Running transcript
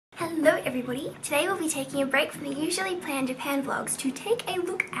Hello everybody! Today we'll be taking a break from the usually planned Japan vlogs to take a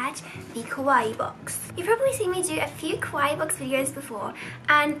look at the KAWAII box. You've probably seen me do a few KAWAII box videos before,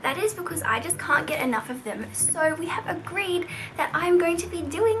 and that is because I just can't get enough of them. So we have agreed that I'm going to be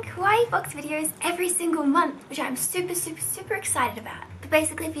doing KAWAII box videos every single month, which I'm super excited about. But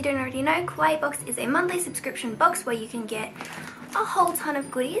basically, if you don't already know, KAWAII box is a monthly subscription box where you can get a whole ton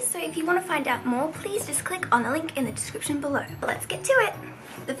of goodies. So if you want to find out more, please just click on the link in the description below. But let's get to it!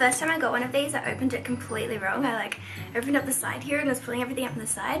 The first time I got one of these, I opened it completely wrong. I opened up the side here and was pulling everything up on the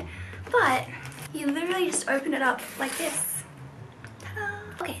side. But you literally just open it up like this.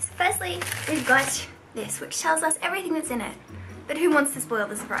 Ta-da! Okay, so firstly, we've got this, which tells us everything that's in it. But who wants to spoil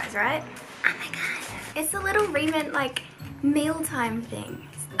the surprise, right? Oh my god. It's a little remnant, mealtime thing.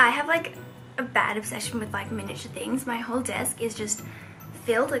 I have, a bad obsession with, miniature things. My whole desk is just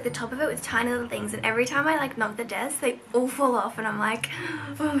filled, the top of it, with tiny little things, and every time I knock the desk, they all fall off and I'm like,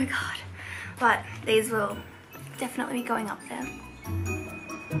 oh my god. But these will definitely be going up there.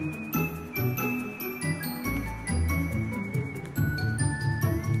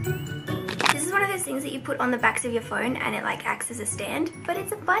 This is one of those things that you put on the backs of your phone and it acts as a stand, but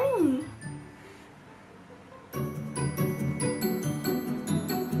it's a bunny.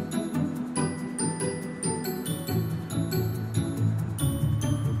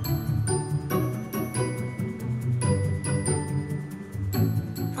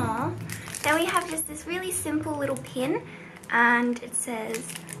 Then we have just this really simple little pin, and it says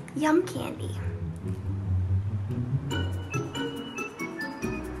yum candy.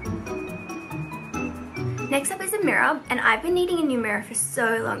 Next up is a mirror, and I've been needing a new mirror for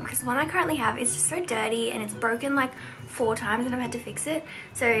so long because the one I currently have is just so dirty and it's broken 4 times and I've had to fix it.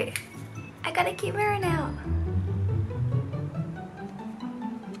 So I got a cute mirror now.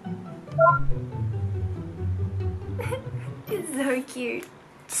 It's so cute.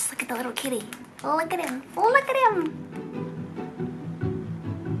 Just look at the little kitty. Look at him. Look at him.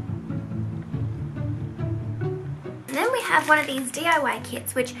 And then we have one of these DIY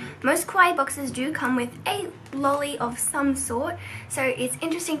kits, which most KAWAII boxes do come with a lolly of some sort. So it's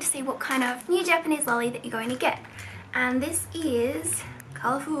interesting to see what kind of new Japanese lolly that you're going to get. And this is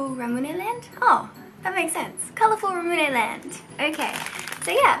Colorful Ramune Land? Oh, that makes sense. Colorful Ramune Land. Okay,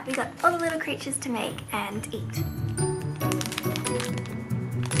 so yeah, we got all the little creatures to make and eat.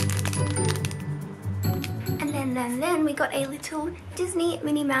 And then we got a little Disney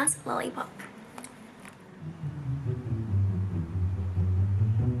Minnie Mouse lollipop.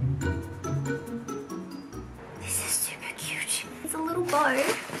 This is super cute. It's a little bow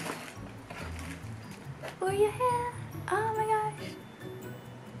for your hair. Oh my gosh.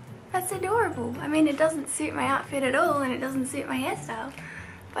 That's adorable. I mean, it doesn't suit my outfit at all and it doesn't suit my hairstyle,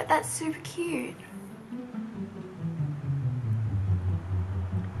 but that's super cute.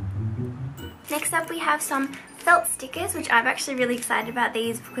 Next up we have some felt stickers, which I'm actually really excited about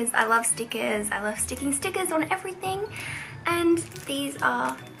these because I love stickers. I love sticking stickers on everything, and these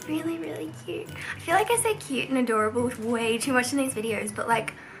are really cute. I feel like I say cute and adorable with way too much in these videos, but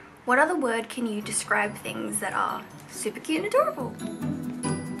what other word can you describe things that are super cute and adorable?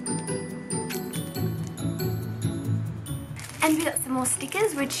 And we got some more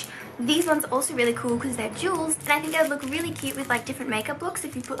stickers, which these ones are also really cool because they're jewels, and I think they would look really cute with different makeup looks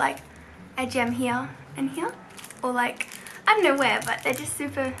if you put a gem here and here, or I don't know where, but they're just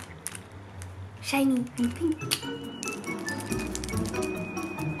super shiny and pink.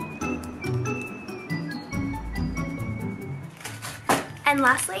 And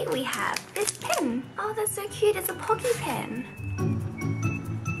lastly we have this pen. Oh, that's so cute, it's a Pocky pen.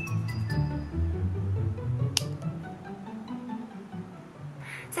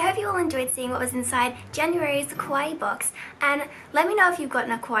 So I hope you all enjoyed seeing what was inside January's KAWAII box, and let me know if you've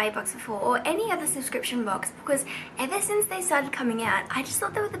gotten a KAWAII box before or any other subscription box, because ever since they started coming out I just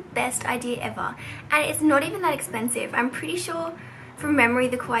thought they were the best idea ever, and it's not even that expensive. I'm pretty sure from memory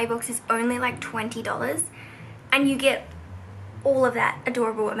the KAWAII box is only $20 and you get all of that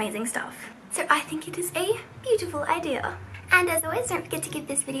adorable amazing stuff. So I think it is a beautiful idea. And as always, don't forget to give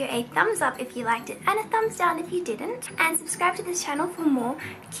this video a thumbs up if you liked it and a thumbs down if you didn't. And subscribe to this channel for more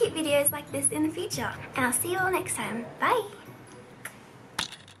cute videos like this in the future. And I'll see you all next time. Bye!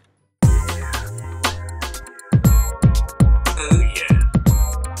 Oh yeah.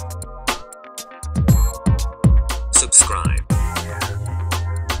 Subscribe.